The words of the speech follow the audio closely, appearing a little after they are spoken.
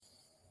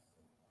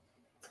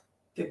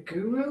The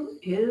guru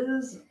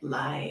is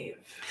live.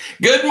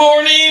 Good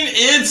morning.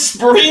 It's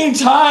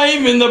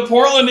springtime in the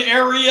Portland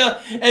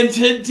area, and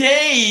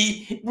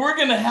today we're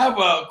going to have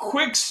a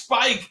quick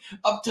spike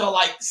up to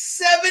like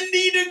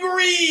 70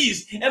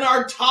 degrees. And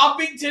our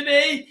topic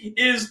today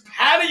is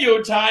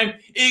patio time.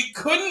 It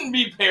couldn't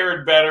be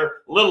paired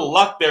better. Little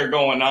luck there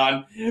going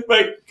on.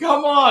 But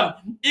come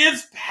on,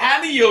 it's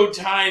patio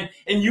time,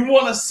 and you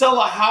want to sell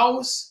a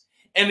house?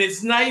 And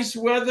it's nice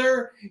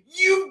weather,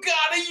 you've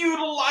got to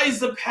utilize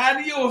the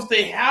patio if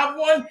they have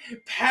one.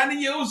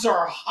 Patios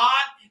are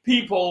hot.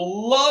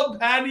 People love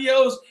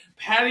patios.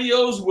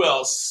 Patios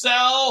will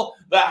sell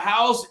the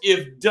house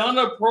if done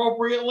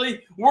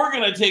appropriately. We're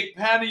going to take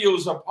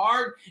patios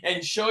apart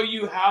and show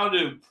you how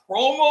to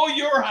promo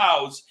your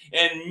house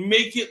and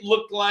make it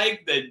look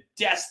like the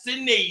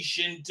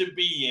destination to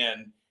be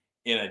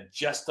in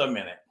just a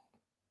minute.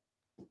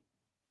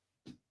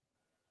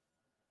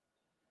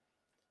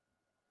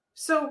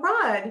 So,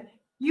 Rod,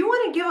 you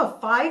want to give a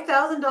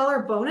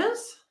 $5,000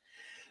 bonus?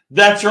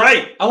 That's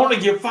right. I want to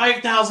give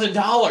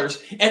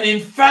 $5,000. And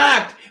in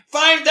fact,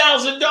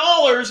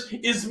 $5,000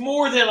 is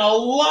more than a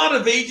lot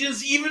of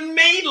agents even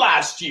made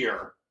last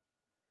year.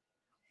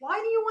 Why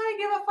do you want to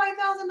give a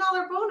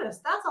 $5,000 bonus?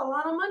 That's a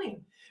lot of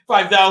money.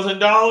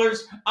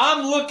 $5,000.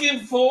 I'm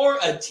looking for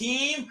a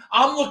team.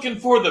 I'm looking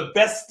for the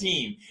best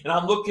team. And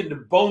I'm looking to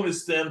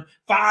bonus them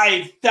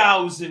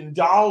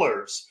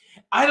 $5,000.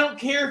 I don't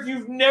care if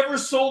you've never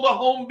sold a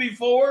home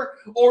before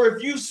or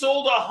if you've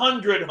sold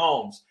 100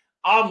 homes.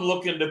 I'm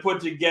looking to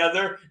put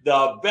together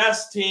the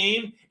best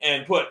team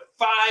and put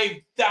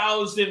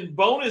 5,000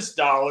 bonus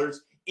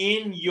dollars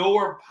in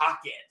your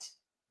pocket.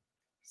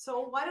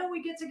 So why don't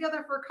we get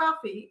together for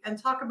coffee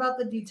and talk about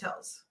the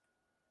details?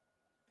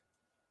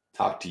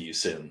 Talk to you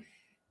soon.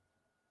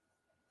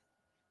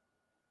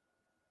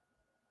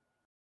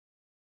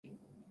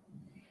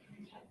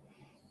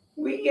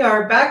 We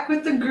are back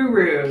with the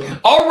guru.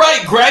 All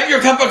right, grab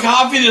your cup of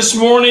coffee this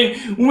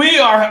morning. We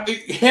are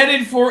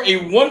headed for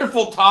a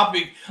wonderful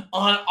topic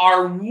on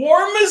our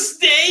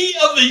warmest day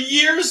of the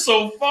year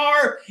so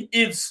far.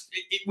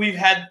 We've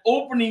had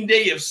opening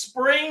day of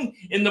spring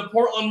in the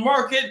Portland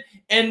market,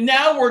 and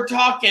now we're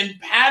talking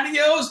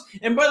patios.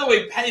 And by the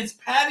way, it's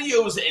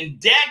patios and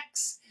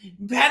decks.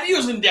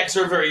 Patios and decks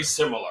are very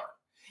similar.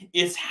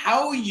 It's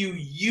how you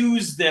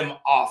use them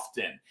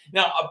often.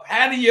 Now, a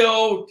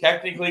patio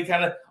technically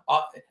kind of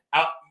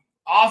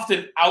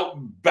often out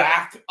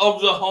back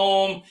of the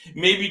home,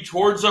 maybe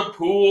towards a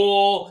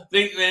pool,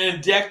 and a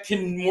deck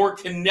more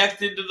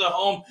connected to the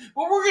home.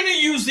 But we're going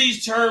to use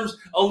these terms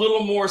a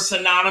little more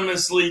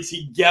synonymously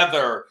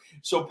together.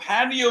 So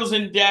patios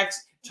and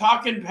decks,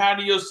 talking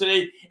patios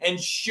today, and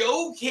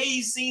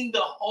showcasing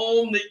the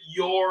home that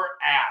you're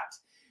at.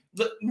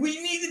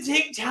 We need to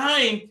take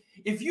time.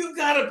 If you've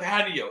got a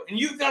patio and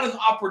you've got an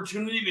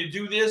opportunity to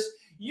do this,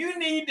 you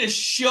need to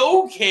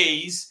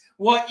showcase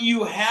what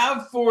you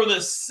have for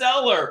the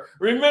seller.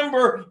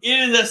 Remember,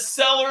 in the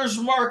seller's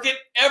market,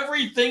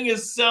 everything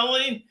is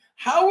selling.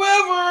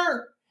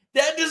 However,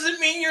 that doesn't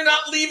mean you're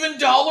not leaving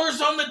dollars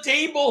on the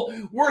table.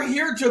 We're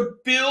here to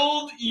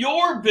build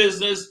your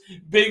business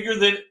bigger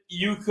than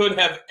you could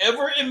have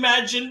ever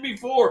imagined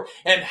before.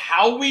 And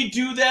how we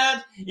do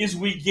that is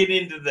we get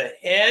into the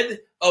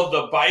head of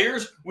the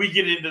buyers. We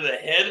get into the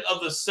head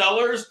of the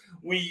sellers.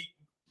 We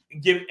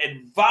give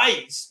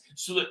advice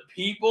so that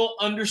people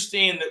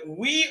understand that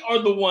we are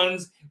the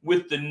ones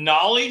with the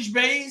knowledge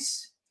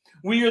base.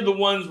 We are the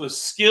ones with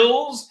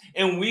skills,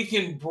 and we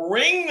can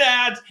bring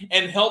that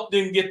and help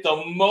them get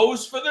the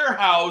most for their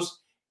house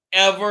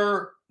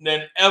ever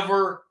than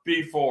ever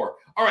before.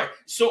 All right,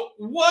 so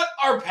what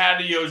are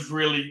patios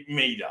really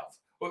made of?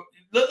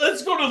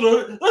 Let's go to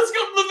the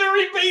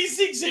very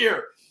basics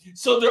here.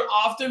 So they're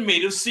often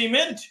made of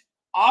cement.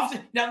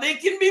 Often, now they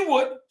can be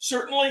wood,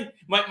 certainly.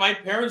 My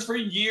parents for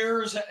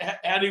years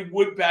had a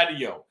wood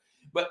patio,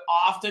 but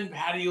often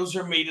patios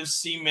are made of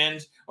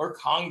cement or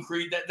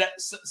concrete,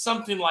 that's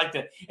something like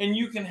that. And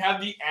you can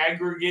have the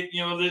aggregate,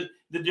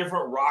 the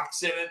different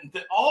rocks in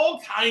it, all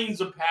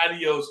kinds of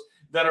patios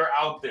that are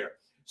out there.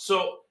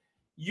 So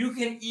you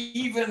can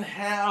even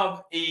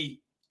have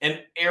an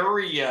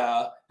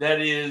area that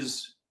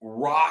is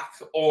rock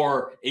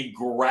or a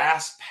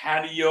grass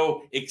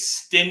patio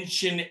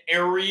extension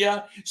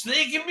area. So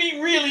they can be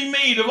really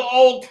made of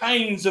all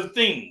kinds of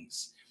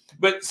things.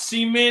 But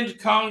cement,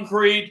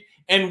 concrete,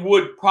 and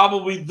wood,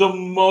 probably the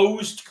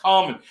most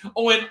common.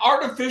 Oh, and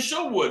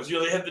artificial woods.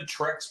 They have the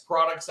Trex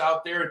products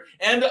out there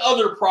and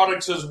other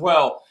products as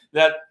well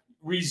that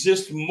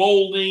resist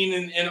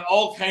molding and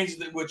all kinds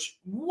of which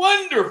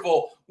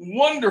wonderful,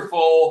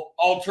 wonderful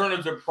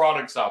alternative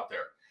products out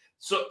there.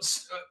 So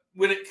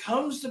when it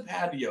comes to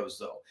patios,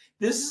 though,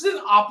 this is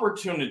an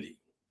opportunity.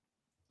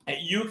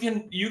 You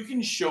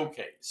can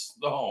showcase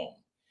the home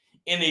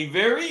in a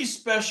very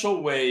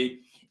special way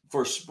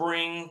for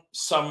spring,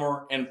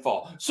 summer, and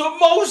fall. So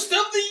most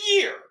of the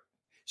year,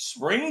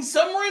 spring,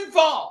 summer, and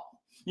fall,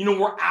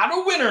 we're out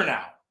of winter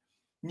now.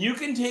 You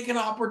can take an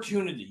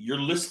opportunity. You're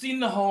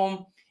listing the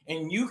home,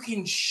 and you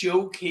can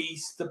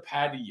showcase the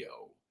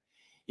patio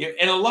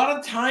And a lot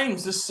of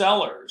times the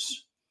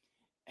sellers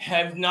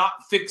have not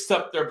fixed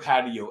up their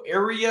patio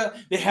area.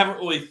 They haven't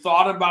really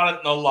thought about it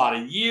in a lot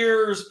of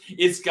years.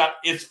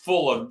 It's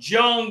full of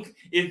junk.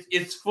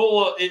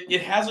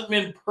 It hasn't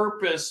been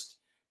purposed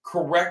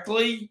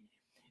correctly.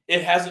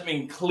 It hasn't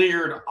been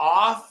cleared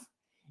off.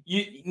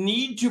 You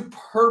need to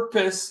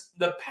purpose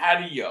the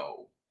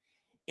patio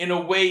in a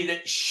way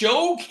that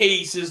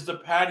showcases the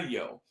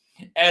patio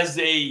as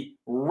a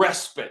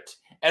respite,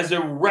 as a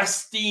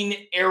resting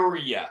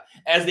area,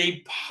 as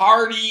a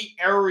party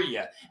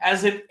area,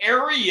 as an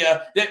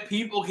area that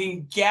people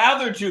can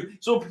gather to.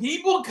 So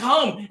people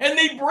come and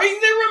they bring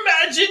their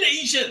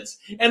imaginations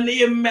and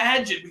they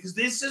imagine, because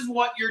this is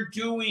what you're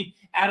doing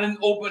at an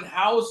open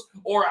house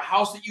or a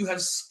house that you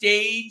have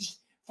staged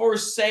for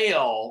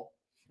sale.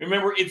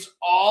 Remember, it's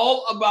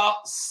all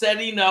about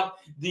setting up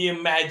the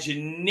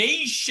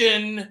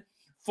imagination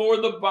for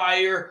the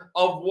buyer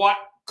of what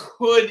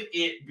could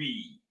it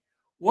be?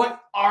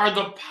 What are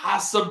the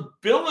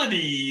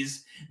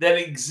possibilities that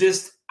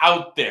exist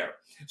out there?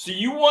 So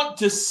you want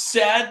to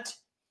set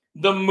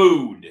the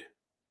mood,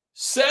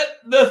 set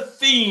the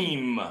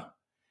theme.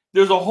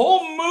 There's a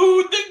whole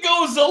mood that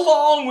goes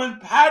along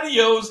with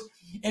patios,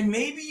 and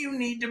maybe you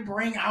need to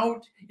bring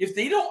out, if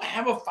they don't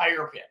have a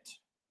fire pit,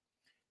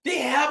 they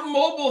have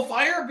mobile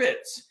fire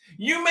pits.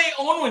 You may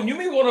own one. You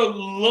may want to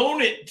loan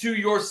it to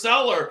your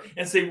seller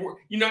and say,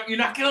 you're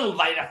not going to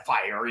light a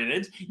fire in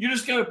it. You're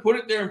just going to put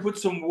it there and put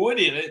some wood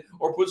in it,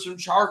 or put some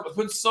charcoal,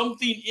 put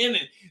something in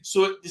it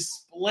so it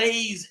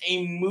displays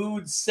a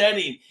mood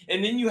setting.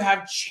 And then you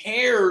have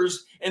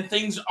chairs and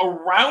things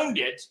around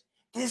it.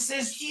 This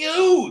is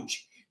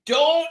huge.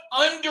 Don't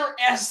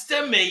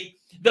underestimate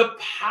the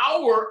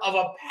power of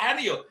a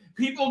patio.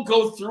 People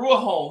go through a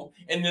home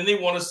and then they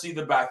want to see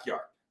the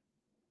backyard.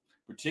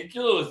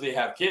 Particularly if they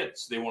have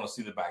kids, they want to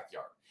see the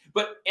backyard.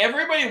 But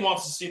everybody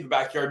wants to see the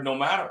backyard no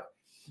matter.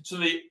 So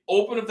they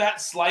open up that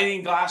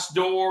sliding glass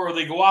door, or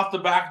they go out the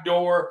back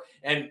door,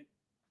 and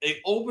they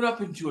open up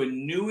into a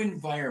new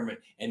environment.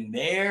 And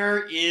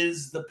there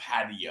is the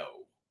patio.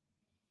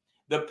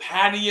 The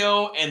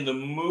patio, and the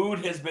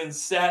mood has been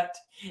set,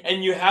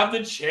 and you have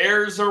the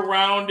chairs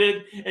around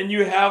it, and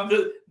you have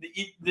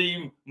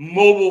the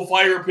mobile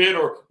fire pit,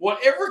 or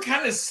whatever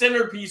kind of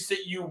centerpiece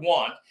that you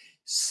want.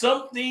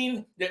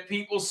 Something that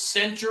people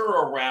center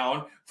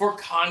around for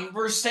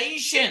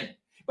conversation.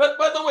 But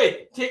by the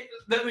way,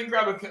 let me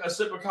grab a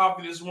sip of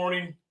coffee this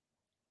morning.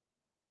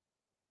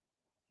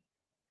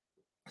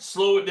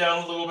 Slow it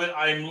down a little bit.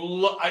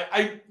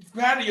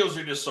 Patios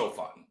are just so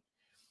fun.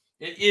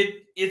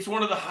 It's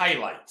one of the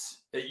highlights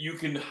that you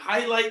can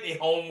highlight a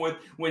home with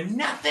when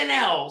nothing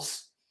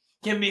else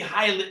can be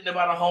highlighting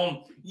about a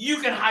home. You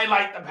can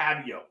highlight the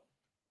patio.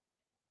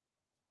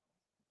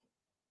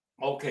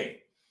 Okay.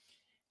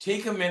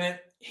 Take a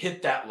minute,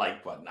 hit that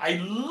like button. I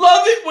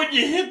love it when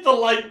you hit the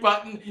like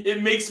button.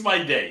 It makes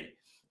my day.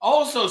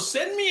 Also,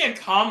 send me a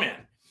comment.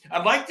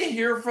 I'd like to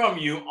hear from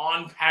you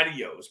on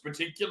patios,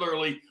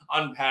 particularly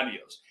on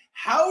patios.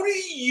 How do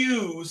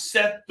you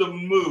set the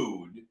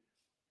mood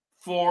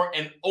for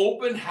an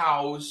open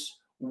house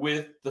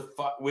with the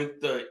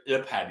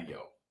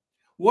patio?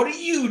 What do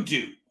you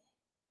do?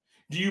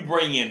 Do you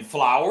bring in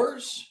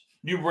flowers?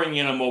 Do you bring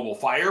in a mobile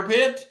fire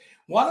pit?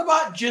 What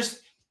about just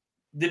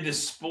the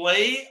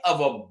display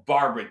of a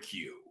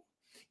barbecue?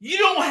 You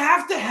don't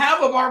have to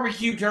have a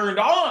barbecue turned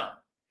on.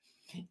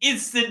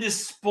 It's the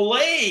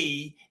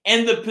display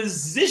and the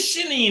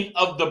positioning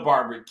of the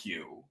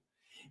barbecue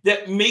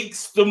that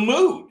makes the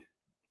mood,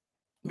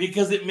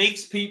 because it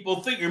makes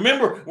people think.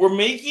 Remember, we're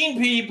making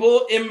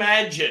people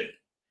imagine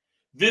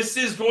this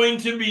is going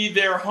to be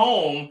their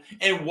home,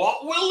 and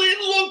what will it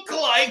look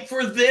like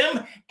for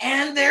them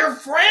and their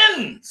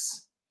friends?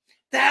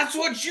 That's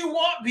what you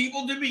want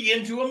people to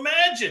begin to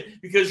imagine,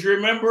 because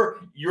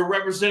remember, you're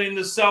representing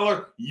the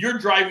seller. You're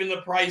driving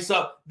the price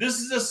up. This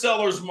is a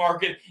seller's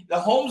market. The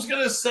home's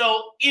going to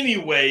sell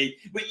anyway,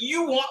 but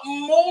you want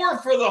more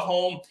for the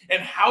home.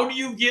 And how do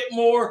you get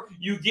more?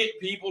 You get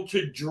people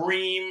to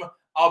dream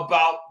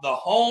about the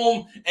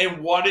home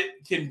and what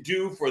it can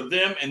do for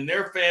them and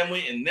their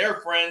family and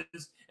their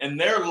friends and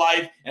their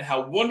life, and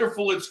how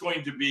wonderful it's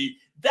going to be.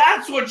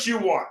 That's what you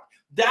want.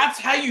 That's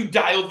how you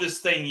dial this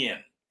thing in.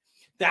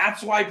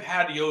 That's why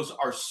patios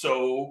are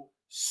so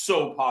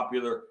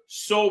popular,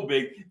 so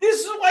big.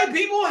 This is why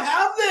people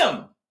have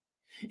them.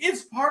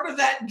 It's part of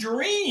that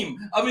dream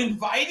of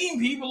inviting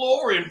people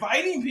over,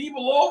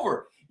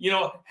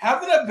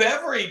 having a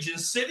beverage and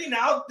sitting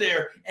out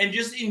there and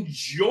just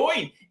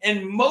enjoying.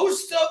 And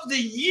most of the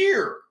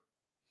year,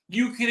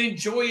 you can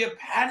enjoy a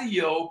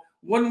patio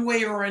one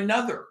way or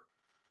another.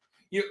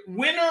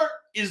 Winter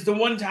is the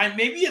one time,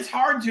 maybe it's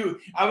hard to.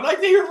 I would like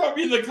to hear from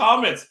you in the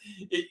comments.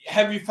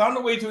 Have you found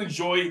a way to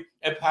enjoy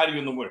a patio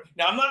in the winter?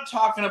 Now, I'm not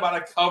talking about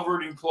a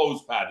covered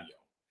enclosed patio,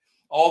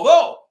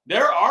 although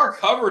there are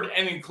covered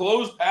and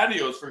enclosed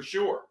patios for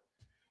sure.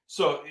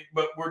 So,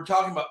 but we're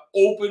talking about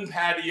open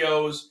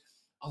patios.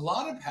 A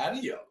lot of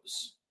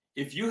patios,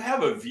 if you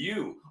have a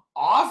view,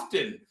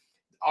 often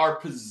are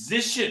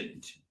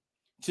positioned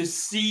to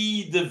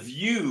see the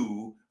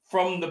view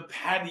from the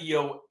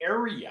patio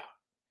area.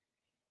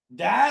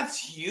 That's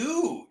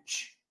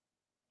huge.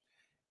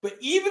 But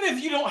even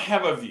if you don't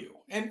have a view,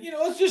 and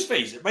let's just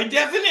face it, by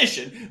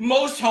definition,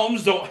 most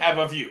homes don't have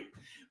a view,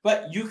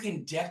 but you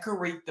can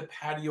decorate the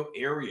patio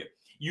area.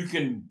 You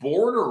can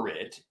border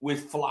it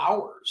with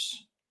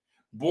flowers,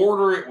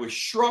 border it with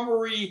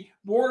shrubbery,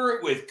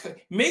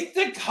 make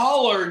the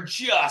color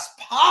just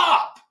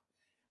pop,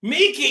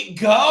 make it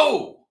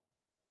go.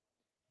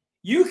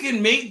 You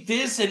can make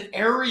this an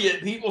area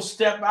that people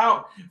step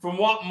out from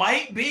what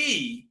might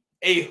be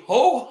a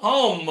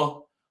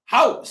ho-hum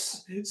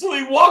house. So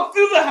they walk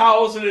through the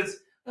house and it's,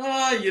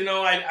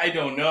 I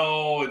don't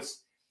know.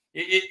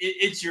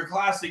 It's your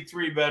classic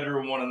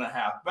 3-bedroom,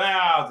 1.5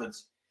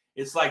 bath.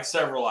 It's like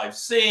several I've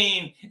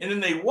seen. And then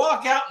they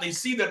walk out and they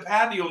see the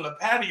patio, and the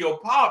patio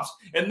pops,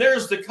 and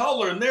there's the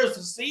color, and there's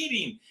the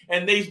seating,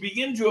 and they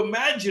begin to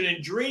imagine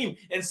and dream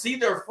and see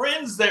their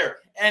friends there.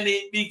 And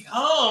it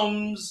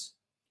becomes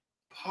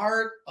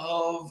part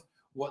of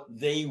what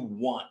they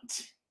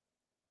want.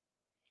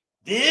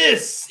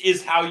 This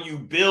is how you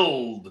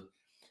build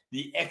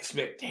the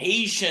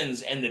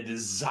expectations and the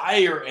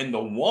desire and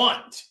the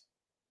want.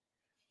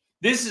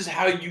 This is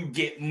how you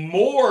get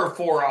more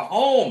for a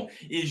home,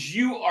 is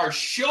you are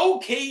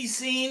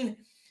showcasing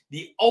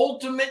the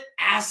ultimate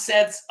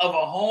assets of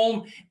a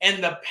home,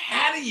 and the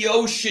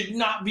patio should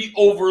not be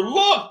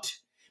overlooked,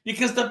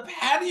 because the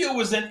patio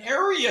is an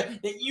area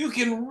that you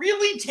can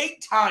really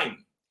take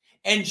time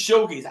and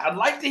showcase. I'd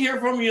like to hear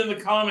from you in the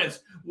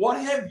comments.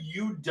 What have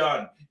you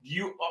done? Do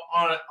you,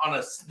 on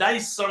a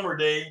nice summer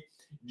day,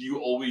 do you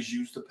always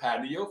use the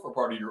patio for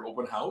part of your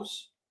open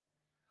house?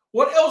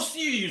 What else do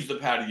you use the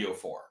patio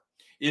for?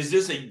 Is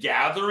this a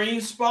gathering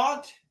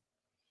spot?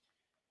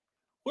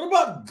 What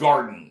about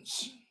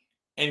gardens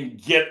and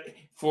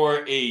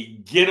for a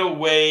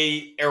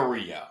getaway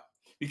area?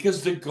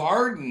 Because the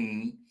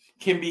garden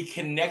can be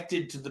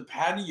connected to the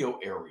patio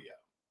area.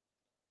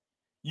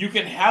 You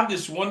can have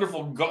this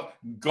wonderful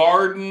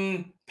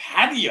garden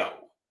patio.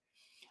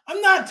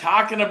 I'm not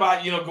talking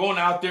about, going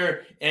out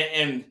there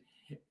and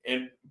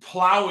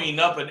plowing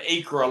up an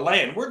acre of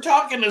land. We're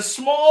talking a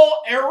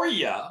small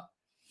area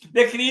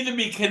that can either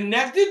be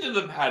connected to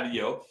the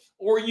patio,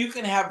 or you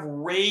can have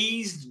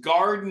raised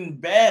garden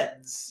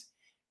beds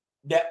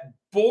that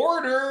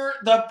border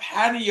the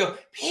patio.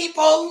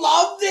 People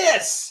love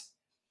this.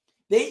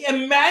 They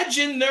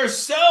imagine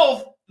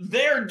themselves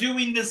there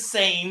doing the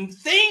same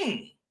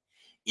thing.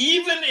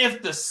 Even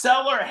if the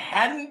seller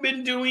hadn't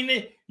been doing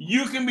it,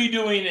 you can be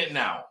doing it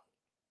now.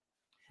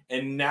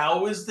 And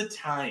now is the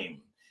time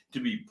to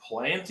be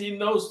planting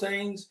those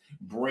things,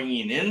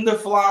 bringing in the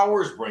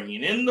flowers,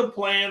 bringing in the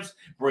plants,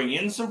 bring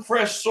in some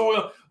fresh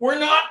soil. We're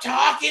not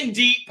talking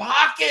deep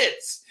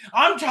pockets.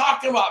 I'm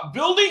talking about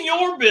building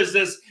your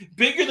business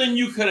bigger than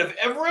you could have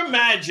ever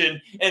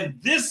imagined. And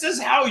this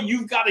is how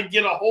you've got to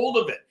get a hold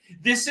of it.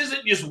 This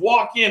isn't just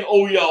walk in,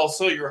 oh yeah, I'll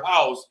sell your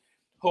house,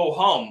 ho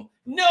hum.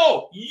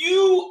 No,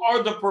 you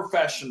are the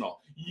professional.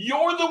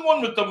 You're the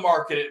one with the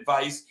market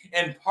advice,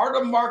 and part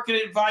of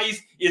market advice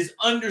is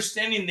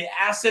understanding the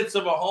assets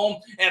of a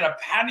home, and a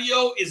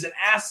patio is an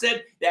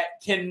asset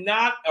that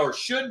cannot or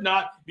should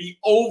not be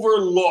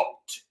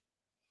overlooked.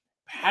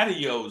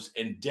 Patios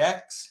and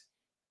decks,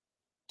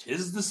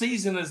 'tis the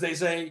season, as they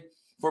say,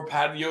 for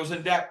patios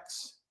and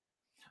decks.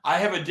 I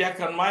have a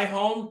deck on my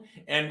home,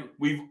 and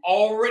we've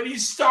already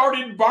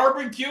started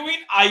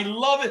barbecuing. I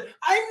love it.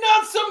 I'm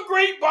not some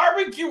great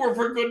barbecuer,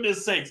 for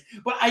goodness sakes,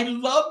 but I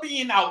love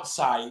being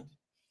outside.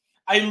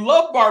 I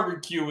love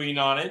barbecuing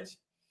on it.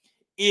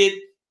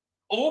 It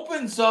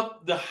opens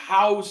up the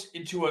house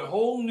into a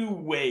whole new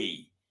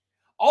way.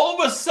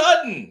 All of a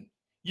sudden,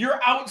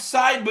 you're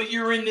outside, but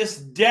you're in this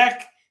deck/patio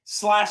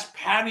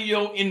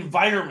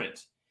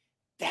environment.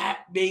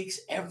 That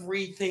makes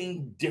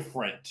everything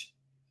different.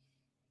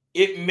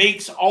 It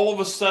makes all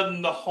of a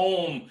sudden the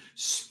home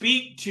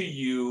speak to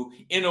you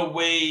in a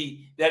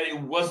way that it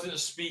wasn't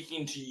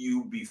speaking to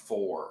you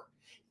before.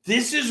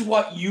 This is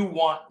what you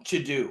want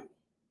to do.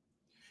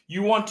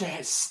 You want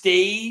to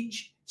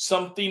stage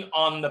something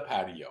on the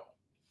patio,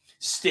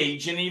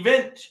 stage an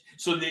event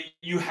so that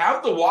you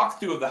have the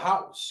walkthrough of the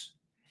house.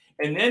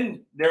 And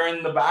then they're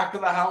in the back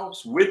of the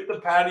house with the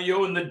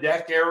patio and the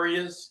deck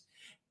areas.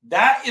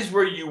 That is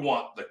where you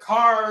want the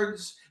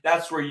cards.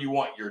 That's where you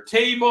want your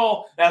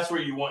table. That's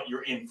where you want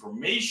your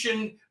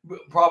information,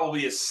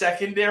 probably a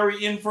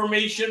secondary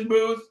information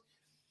booth,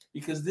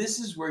 because this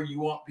is where you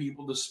want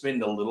people to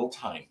spend a little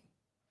time.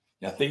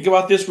 Now, think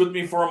about this with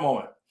me for a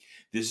moment.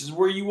 This is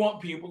where you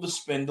want people to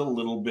spend a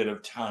little bit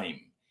of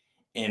time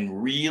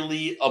and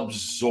really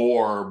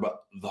absorb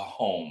the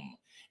home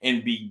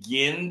and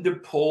begin to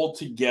pull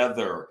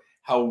together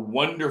how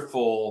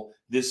wonderful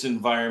this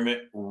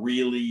environment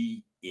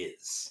really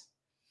is.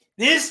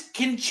 This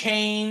can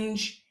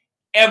change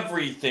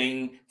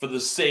everything for the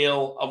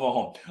sale of a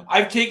home.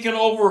 I've taken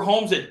over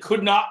homes that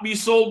could not be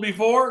sold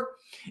before,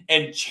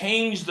 and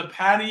change the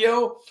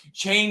patio,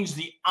 change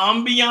the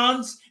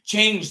ambiance,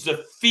 change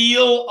the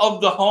feel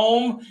of the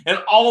home, and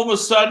all of a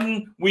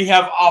sudden we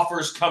have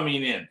offers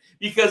coming in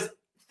because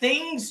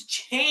things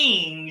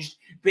changed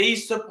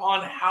based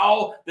upon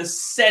how the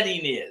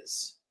setting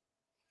is.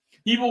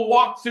 People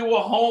walk through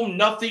a home,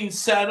 nothing's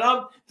set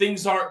up,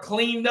 things aren't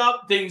cleaned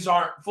up, things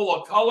aren't full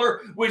of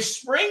color. With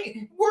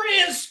spring,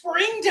 we're in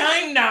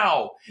springtime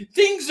now.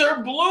 Things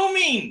are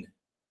blooming.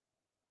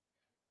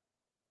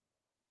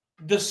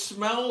 The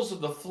smells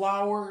of the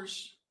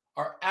flowers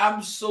are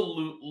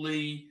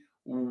absolutely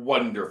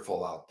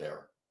wonderful out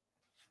there.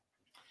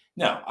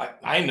 Now,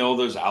 I know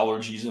there's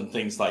allergies and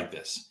things like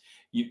this.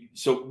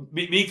 So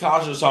be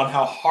cautious on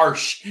how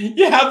harsh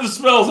you have the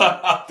smells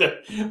out there.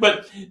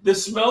 But the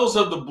smells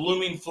of the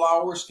blooming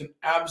flowers can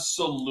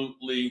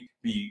absolutely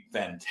be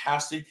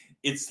fantastic.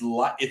 It's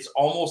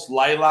almost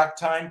lilac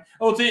time.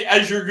 I'll tell you,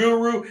 as your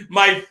guru,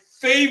 my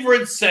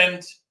favorite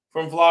scent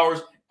from flowers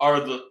are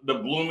the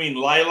blooming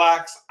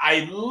lilacs.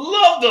 I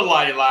love the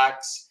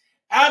lilacs.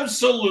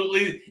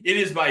 Absolutely. It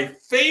is my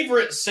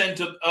favorite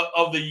scent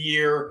of the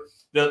year.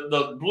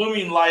 The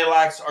blooming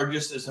lilacs are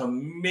just this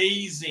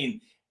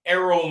amazing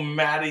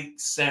aromatic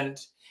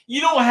scent.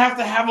 You don't have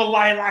to have a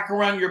lilac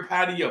around your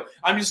patio.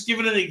 I'm just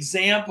giving an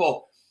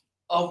example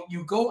of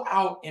you go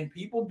out and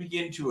people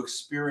begin to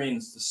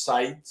experience the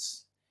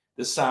sights,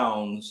 the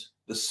sounds,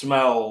 the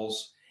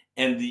smells,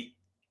 and the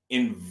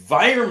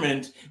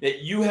environment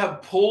that you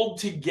have pulled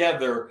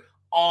together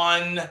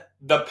on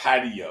the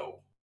patio.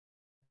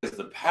 Because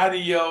the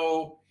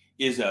patio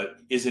is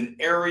an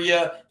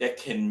area that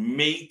can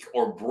make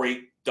or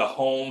break the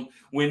home.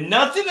 When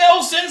nothing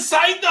else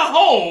inside the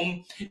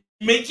home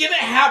making it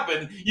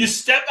happen, you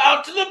step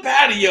out to the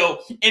patio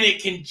and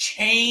it can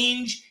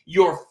change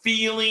your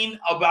feeling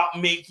about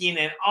making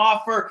an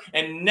offer.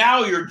 And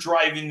now you're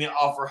driving the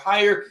offer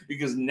higher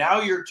because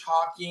now you're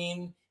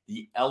talking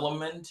the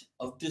element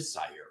of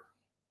desire.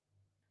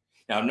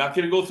 Now, I'm not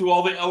going to go through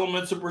all the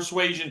elements of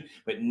persuasion,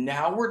 but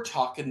now we're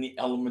talking the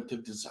element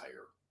of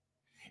desire.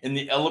 And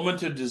the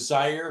element of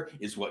desire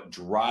is what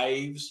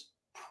drives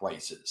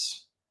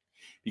prices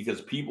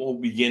because people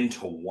begin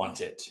to want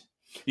it,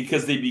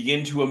 because they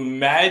begin to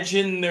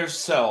imagine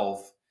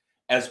themselves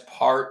as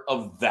part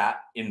of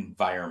that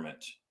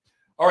environment.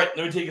 All right,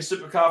 let me take a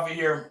sip of coffee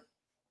here.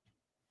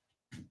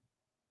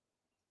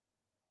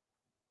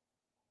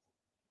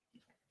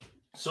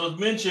 So as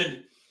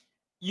mentioned,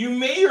 you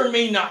may or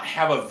may not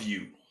have a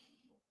view.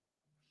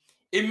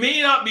 It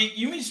may not be,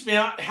 you may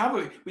not have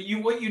it, but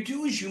what you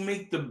do is you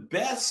make the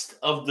best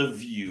of the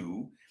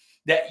view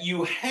that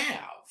you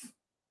have.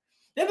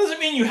 That doesn't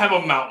mean you have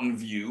a mountain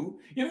view.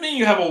 It means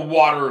you have a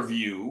water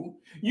view.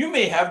 You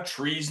may have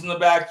trees in the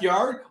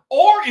backyard,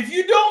 or if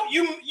you don't,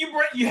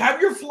 you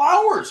have your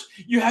flowers.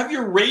 You have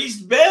your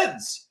raised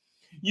beds.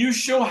 You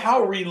show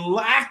how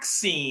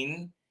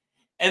relaxing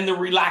and the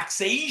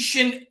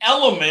relaxation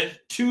element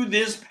to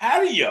this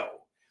patio.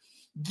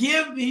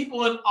 Give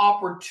people an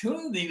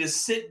opportunity to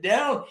sit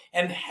down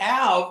and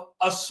have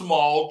a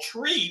small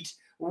treat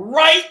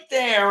right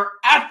there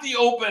at the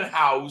open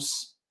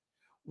house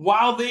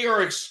while they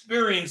are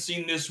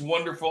experiencing this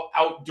wonderful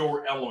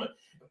outdoor element.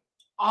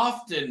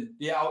 Often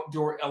the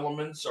outdoor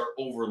elements are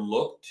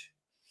overlooked,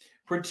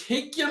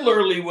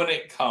 particularly when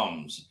it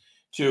comes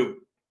to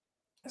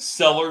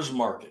sellers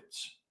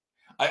markets.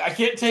 I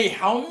can't tell you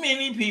how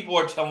many people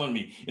are telling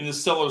me in the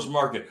seller's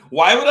market,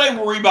 why would I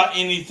worry about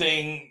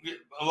anything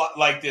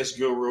like this,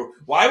 Guru?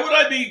 Why would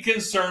I be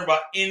concerned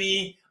about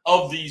any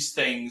of these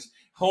things?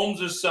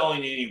 Homes are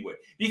selling anyway.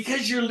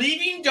 Because you're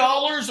leaving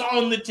dollars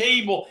on the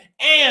table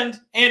and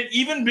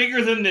even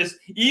bigger than this,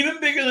 even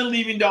bigger than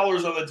leaving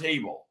dollars on the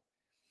table,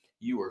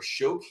 you are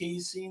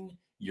showcasing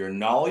your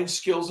knowledge,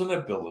 skills, and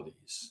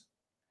abilities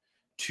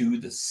to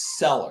the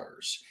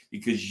sellers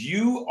because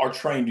you are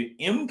trying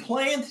to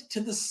implant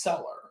to the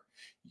seller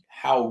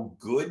how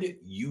good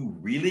you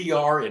really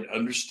are and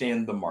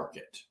understand the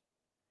market.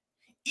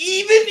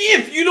 Even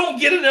if you don't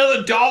get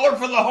another dollar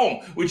for the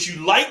home, which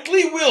you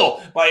likely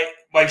will by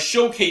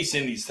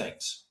showcasing these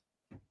things.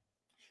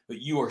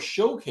 But you are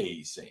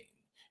showcasing,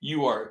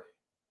 you are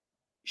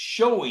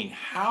showing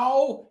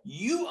how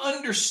you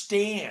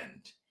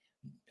understand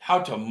how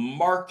to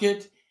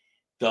market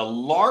the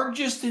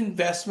largest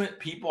investment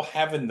people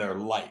have in their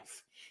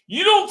life.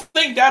 You don't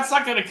think that's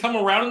not going to come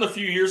around in a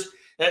few years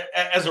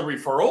as a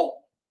referral?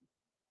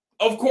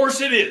 Of course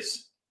it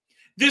is.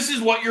 This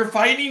is what you're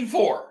fighting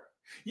for.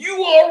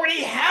 You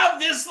already have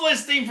this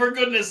listing, for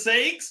goodness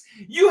sakes.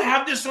 You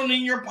have this one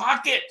in your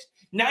pocket.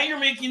 Now you're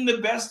making the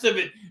best of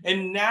it.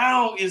 And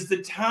now is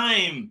the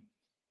time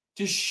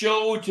to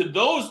show to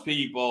those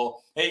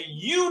people that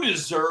you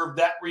deserve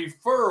that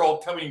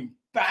referral coming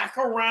back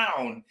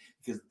around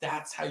because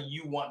that's how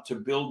you want to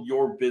build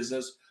your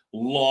business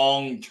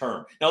long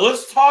term. Now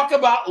let's talk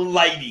about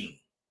lighting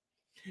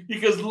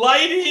because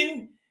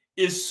lighting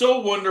is so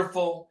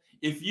wonderful.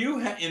 If you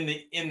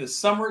in the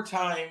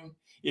summertime,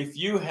 if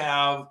you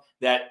have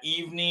that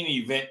evening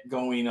event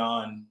going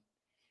on,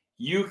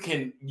 you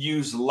can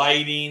use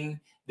lighting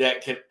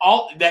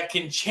that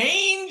can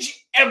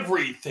change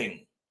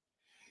everything.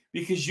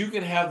 Because you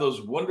can have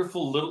those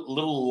wonderful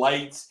little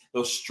lights,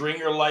 those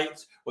stringer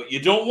lights. What you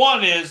don't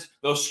want is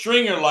those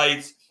stringer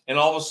lights, and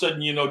all of a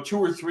sudden, 2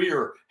 or 3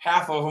 or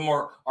half of them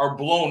are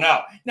blown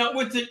out. Now,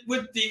 with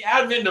the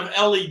advent of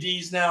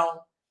LEDs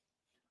now,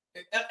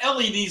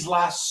 LEDs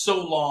last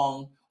so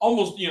long.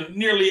 Almost,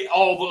 nearly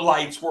all the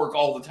lights work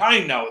all the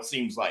time now, it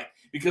seems like,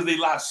 because they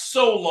last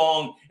so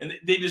long and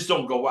they just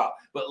don't go out.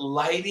 But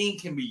lighting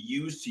can be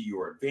used to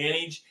your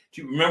advantage.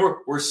 To remember,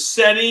 we're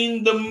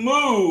setting the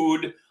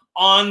mood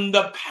on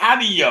the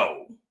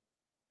patio.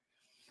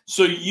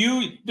 So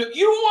you don't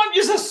want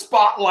just a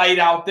spotlight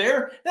out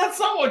there. That's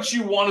not what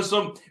you want, is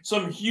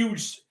some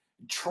huge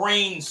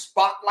train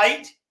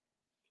spotlight.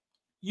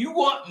 You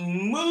want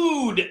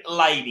mood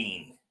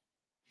lighting.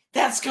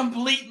 That's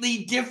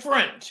completely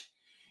different.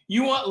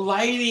 You want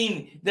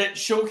lighting that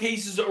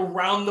showcases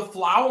around the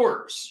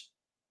flowers.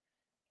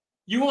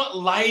 You want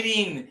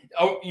lighting,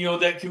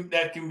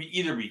 that can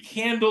either be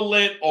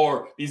candlelit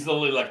or these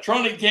little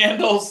electronic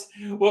candles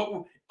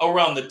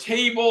around the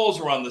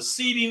tables, around the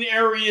seating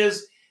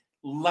areas.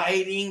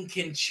 Lighting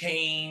can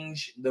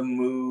change the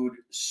mood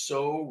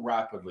so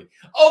rapidly.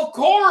 Of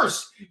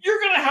course, you're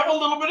going to have a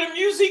little bit of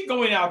music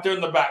going out there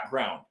in the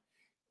background.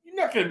 You're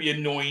not going to be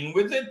annoying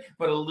with it,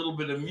 but a little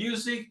bit of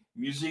music,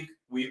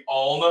 we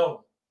all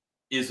know,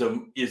 is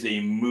a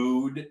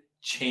mood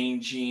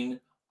changing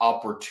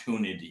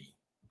opportunity.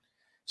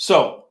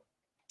 So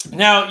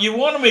now you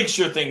want to make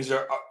sure things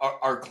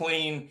are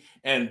clean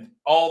and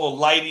all the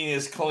lighting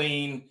is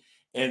clean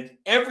and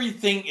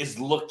everything is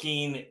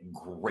looking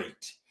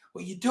great.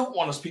 What you don't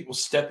want is people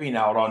stepping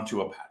out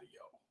onto a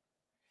patio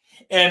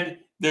and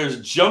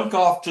there's junk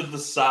off to the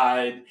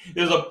side.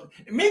 There's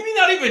maybe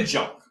not even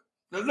junk.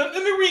 Let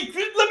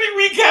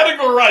me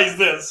recategorize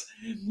this,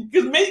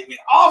 because maybe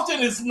often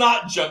it's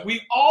not junk.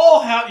 We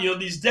all have,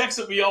 these decks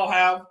that we all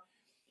have.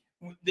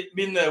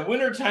 In the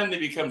wintertime, they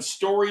become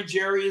storage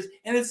areas,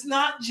 and it's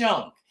not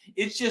junk.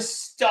 It's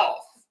just stuff.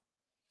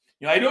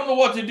 I don't know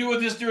what to do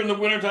with this during the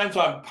wintertime, so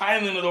I'm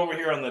piling it over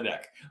here on the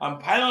deck. I'm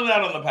piling it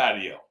out on the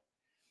patio.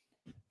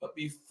 But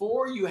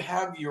before you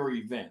have your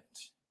event,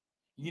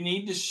 you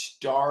need to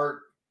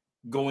start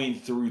going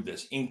through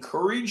this.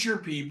 Encourage your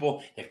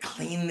people to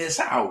clean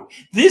this out.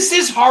 This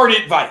is hard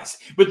advice,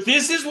 but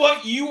this is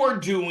what you are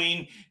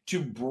doing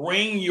to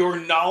bring your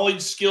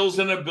knowledge, skills,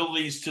 and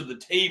abilities to the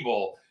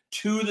table,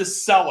 to the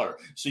seller.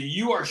 So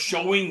you are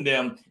showing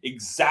them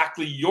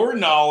exactly your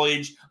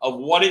knowledge of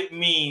what it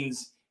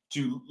means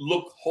to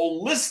look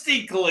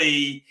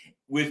holistically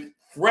with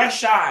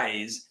fresh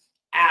eyes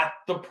at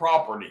the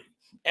property.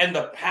 And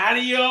the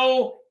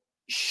patio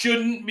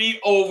shouldn't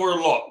be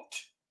overlooked.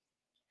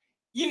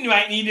 You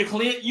might need to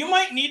clean it. You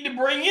might need to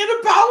bring in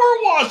a power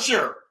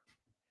washer.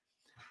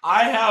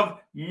 I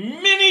have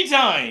many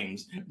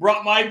times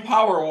brought my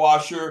power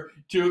washer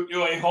to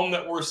a home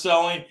that we're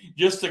selling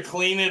just to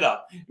clean it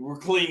up. We're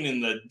cleaning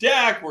the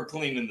deck. We're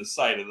cleaning the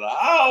side of the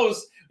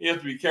house. You have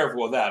to be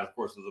careful with that, of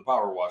course, with the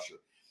power washer.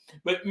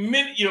 But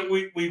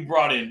we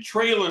brought in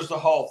trailers to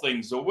haul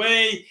things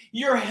away.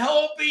 You're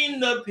helping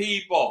the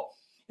people.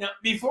 Now,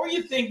 before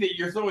you think that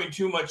you're throwing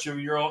too much of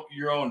your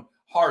own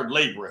hard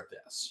labor at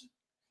this,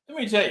 let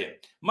me tell you,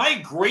 my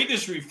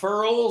greatest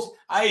referrals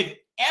I've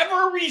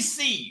ever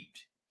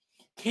received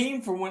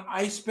came from when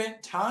I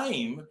spent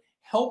time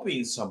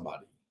helping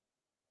somebody.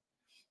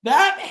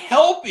 That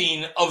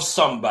helping of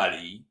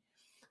somebody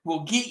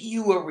will get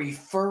you a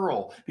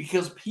referral,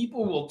 because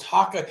people will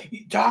talk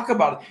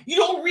about it. You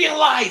don't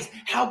realize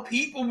how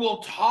people will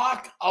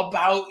talk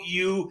about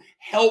you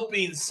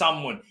helping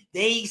someone.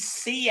 They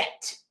see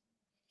it.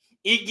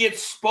 It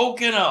gets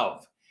spoken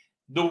of.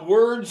 The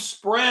word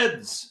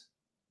spreads.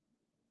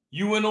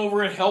 You went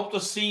over and helped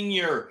a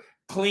senior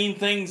clean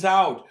things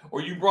out,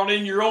 or you brought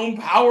in your own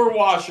power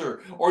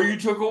washer, or you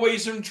took away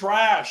some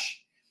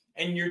trash,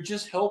 and you're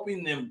just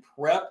helping them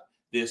prep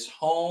this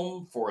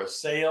home for a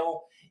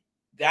sale.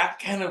 That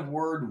kind of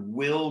word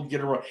will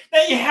get around.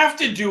 Now, you have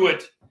to do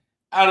it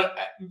out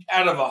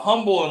of a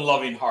humble and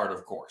loving heart,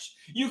 of course.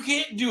 You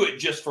can't do it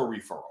just for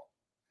referral.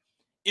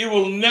 It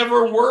will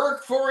never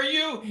work for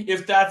you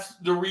if that's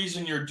the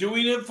reason you're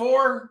doing it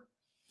for.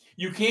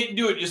 You can't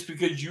do it just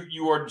because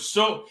you are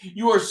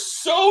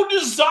so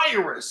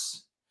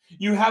desirous.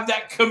 You have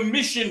that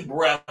commission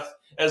breath,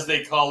 as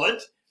they call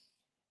it.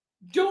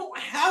 Don't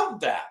have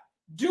that.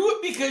 Do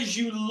it because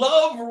you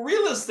love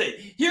real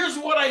estate. Here's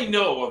what I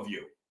know of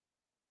you.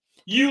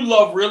 You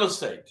love real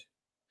estate.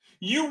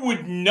 You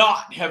would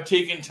not have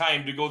taken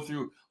time to go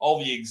through all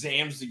the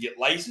exams to get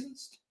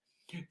licensed,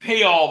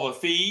 pay all the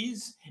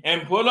fees,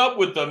 and put up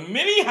with the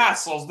many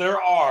hassles there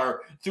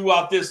are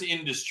throughout this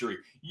industry.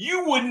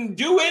 You wouldn't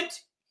do it.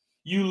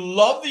 You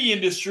love the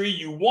industry.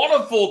 You want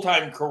a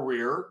full-time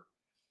career.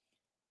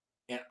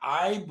 And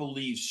I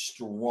believe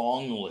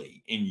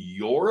strongly in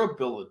your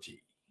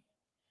ability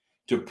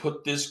to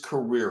put this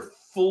career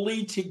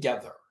fully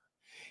together.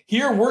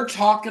 Here we're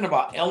talking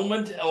about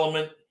element to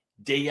element,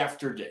 day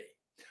after day.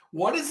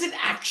 What does it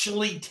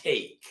actually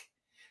take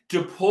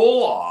to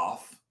pull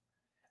off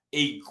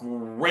a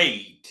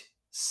great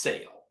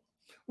sale?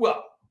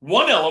 Well,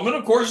 one element,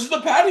 of course, is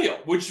the patio,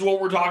 which is what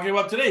we're talking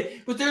about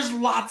today, but there's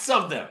lots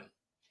of them.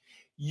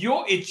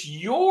 It's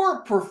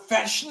your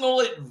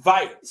professional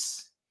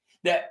advice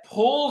that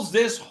pulls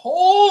this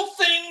whole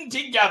thing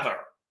together.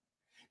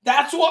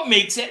 That's what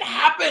makes it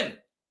happen.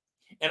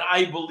 And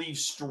I believe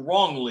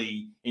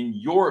strongly in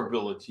your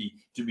ability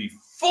to be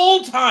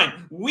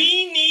full-time.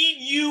 We need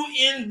you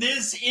in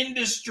this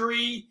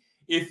industry.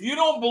 If you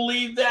don't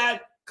believe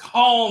that,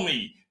 call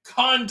me,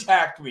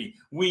 contact me.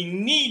 We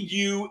need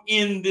you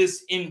in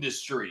this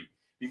industry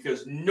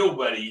because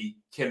nobody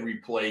can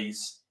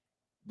replace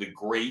the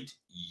great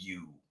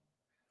you.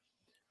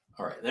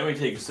 All right, let me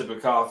take a sip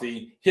of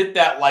coffee. Hit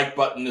that like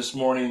button this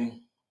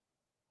morning.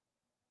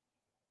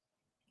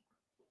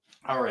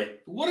 All right,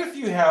 what if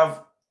you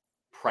have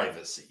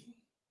privacy?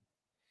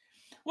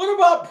 What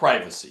about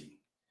privacy?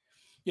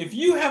 If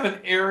you have an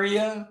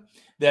area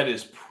that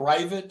is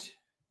private,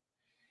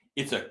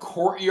 it's a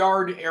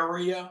courtyard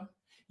area,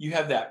 you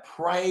have that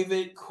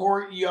private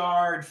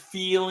courtyard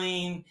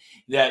feeling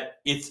that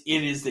it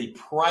is a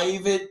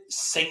private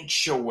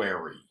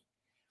sanctuary.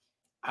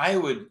 I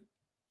would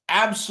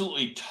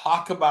absolutely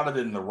talk about it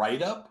in the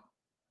write-up.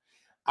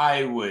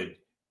 I would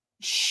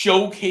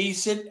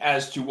showcase it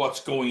as to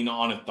what's going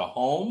on at the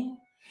home.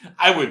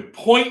 I would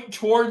point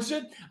towards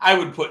it. I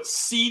would put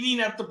seating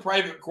at the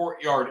private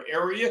courtyard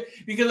area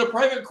because the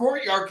private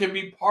courtyard can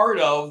be part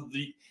of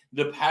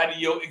the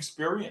patio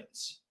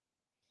experience.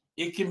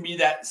 It can be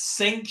that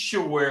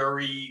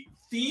sanctuary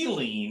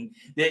feeling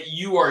that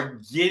you are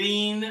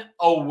getting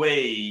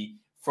away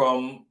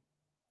from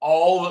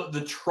all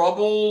the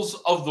troubles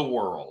of the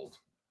world.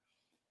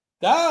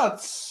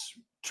 That's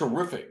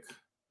terrific,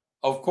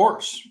 of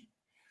course.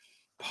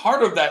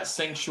 Part of that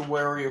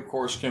sanctuary, of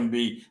course, can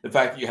be the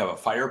fact that you have a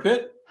fire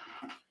pit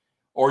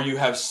or you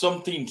have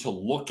something to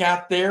look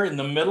at there in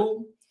the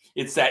middle.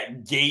 It's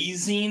that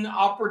gazing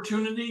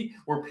opportunity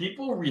where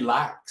people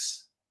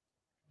relax.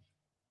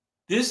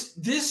 This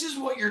is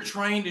what you're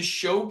trying to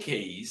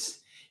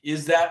showcase,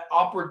 is that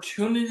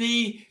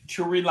opportunity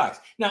to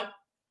relax. Now,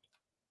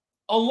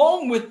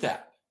 along with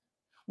that,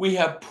 we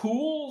have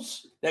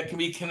pools that can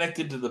be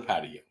connected to the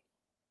patio.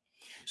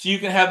 So you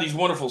can have these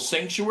wonderful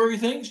sanctuary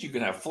things. You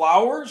can have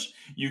flowers.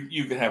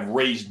 You can have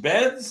raised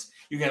beds.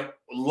 You can have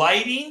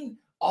lighting,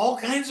 all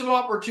kinds of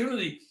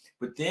opportunity.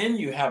 But then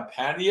you have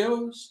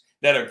patios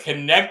that are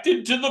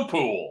connected to the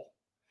pool.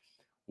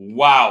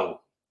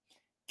 Wow.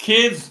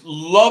 Kids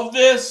love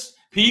this.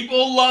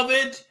 People love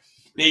it.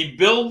 They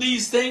build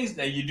these things.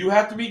 Now, you do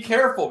have to be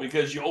careful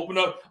because you open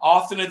up,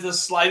 often it's a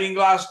sliding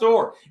glass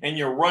door, and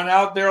you run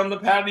out there on the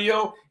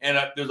patio, and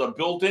there's a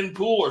built-in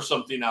pool or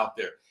something out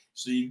there.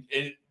 So you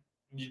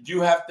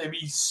do have to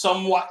be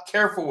somewhat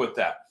careful with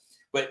that.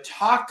 But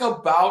talk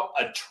about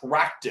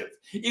attractive.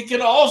 It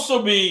can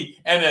also be,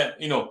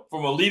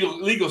 from a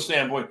legal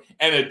standpoint,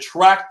 an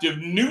attractive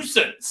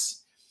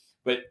nuisance,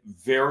 but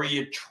very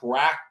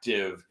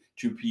attractive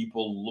to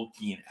people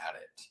looking at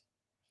it.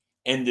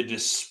 And the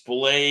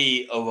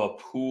display of a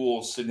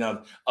pool sitting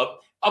on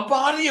a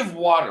body of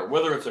water,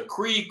 whether it's a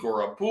creek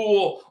or a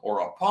pool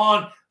or a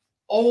pond,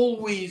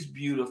 always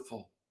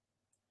beautiful.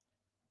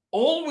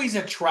 Always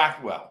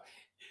attract well.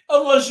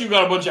 Unless you've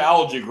got a bunch of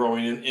algae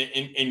growing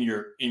in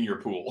your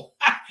pool.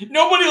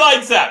 Nobody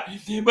likes that.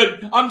 But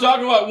I'm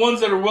talking about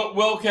ones that are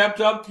well kept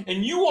up.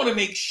 And you want to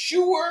make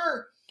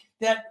sure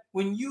that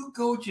when you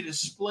go to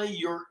display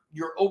your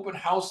open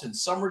house in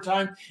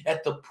summertime,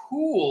 that the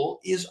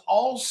pool is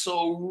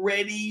also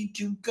ready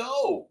to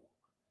go.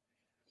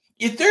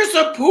 If there's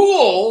a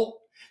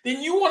pool,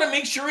 then you want to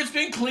make sure it's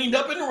been cleaned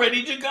up and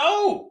ready to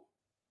go.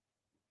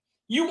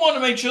 You want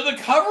to make sure the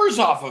cover's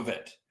off of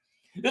it,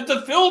 that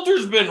the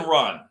filter's been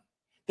run,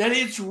 that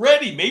it's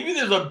ready. Maybe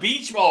there's a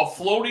beach ball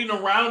floating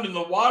around in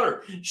the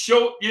water,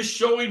 just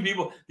showing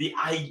people the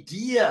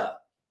idea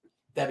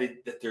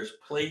that there's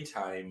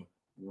playtime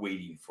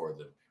waiting for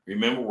them.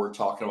 Remember, we're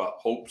talking about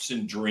hopes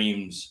and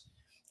dreams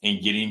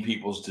and getting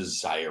people's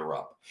desire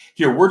up.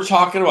 Here, we're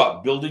talking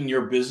about building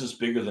your business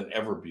bigger than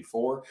ever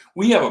before.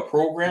 We have a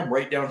program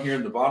right down here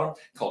in the bottom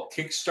called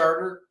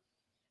Kickstarter.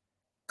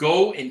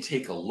 Go and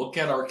take a look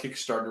at our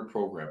Kickstarter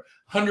program.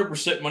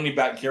 100% money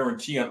back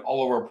guarantee on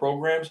all of our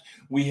programs.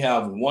 We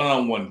have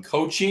one-on-one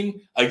coaching.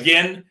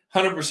 Again,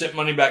 100%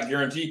 money back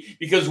guarantee,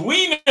 because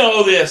we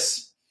know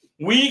this.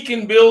 We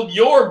can build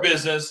your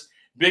business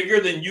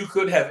bigger than you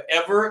could have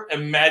ever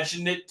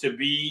imagined it to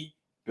be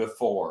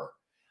before.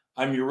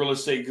 I'm your real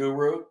estate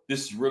guru.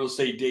 This is Real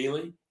Estate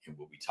Daily, and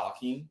we'll be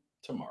talking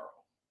tomorrow.